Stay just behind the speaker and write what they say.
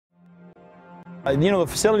You know,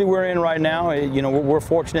 the facility we're in right now, you know, we're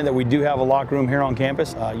fortunate that we do have a locker room here on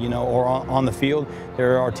campus, you know, or on the field.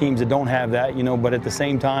 There are teams that don't have that, you know, but at the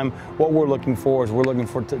same time, what we're looking for is we're looking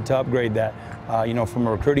for to upgrade that. You know, from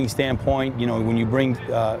a recruiting standpoint, you know, when you bring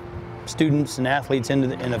students and athletes in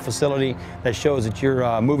the facility that shows that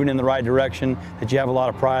you're moving in the right direction, that you have a lot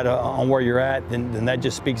of pride on where you're at, then that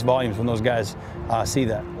just speaks volumes when those guys see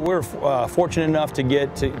that. We're fortunate enough to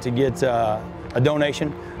get a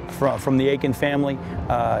donation from the Akins family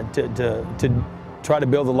to try to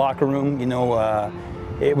build a locker room. You know,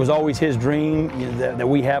 it was always his dream, you know, that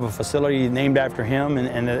we have a facility named after him,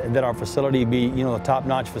 and that our facility be, you know, a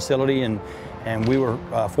top-notch facility. And we were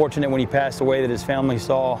fortunate when he passed away that his family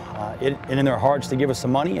saw it in their hearts to give us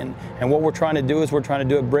some money. And what we're trying to do is we're trying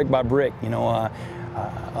to do it brick by brick. You know,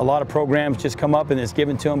 a lot of programs just come up and it's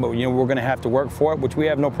given to them, but you know, we're going to have to work for it, which we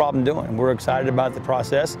have no problem doing. We're excited about the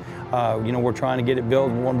process. You know, we're trying to get it built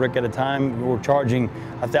one brick at a time. We're charging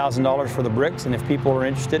 $1,000 for the bricks, and if people are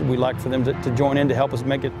interested, we'd like for them to join in to help us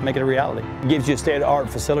make it a reality. It gives you a state-of-the-art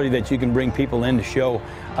facility that you can bring people in to show.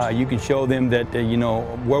 You can show them that you know,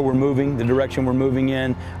 where we're moving, the direction we're moving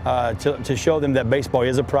in, to show them that baseball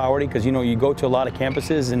is a priority, because you know, you go to a lot of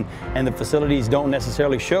campuses and the facilities don't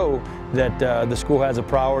necessarily show that the school has a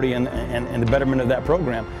priority and the betterment of that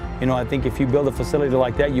program. You know, I think if you build a facility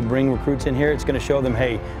like that, you bring recruits in here, it's going to show them,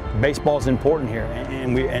 hey, baseball's important here,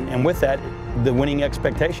 and with that, the winning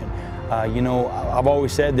expectation. You know, I've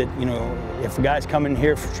always said that, you know, if a guy's coming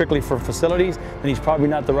here strictly for facilities, then he's probably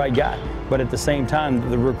not the right guy. But at the same time,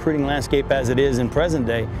 the recruiting landscape as it is in present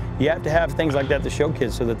day, you have to have things like that to show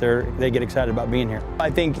kids so that they get excited about being here. I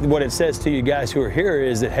think what it says to you guys who are here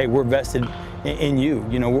is that, hey, we're vested in you.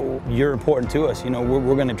 You know, you're important to us. You know,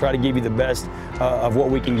 we're going to try to give you the best of what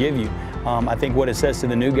we can give you. I think what it says to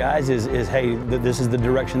the new guys is hey, this is the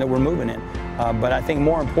direction that we're moving in. But I think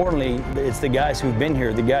more importantly, it's the guys who've been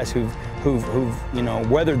here, the guys who've you know,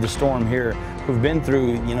 weathered the storm here, who've been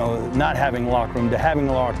through, you know, not having a locker room to having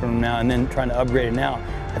a locker room now, and then trying to upgrade it now.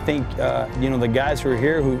 I think you know, the guys who are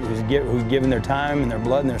here who've given their time and their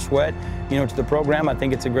blood and their sweat, you know, to the program, I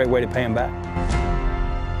think it's a great way to pay them back.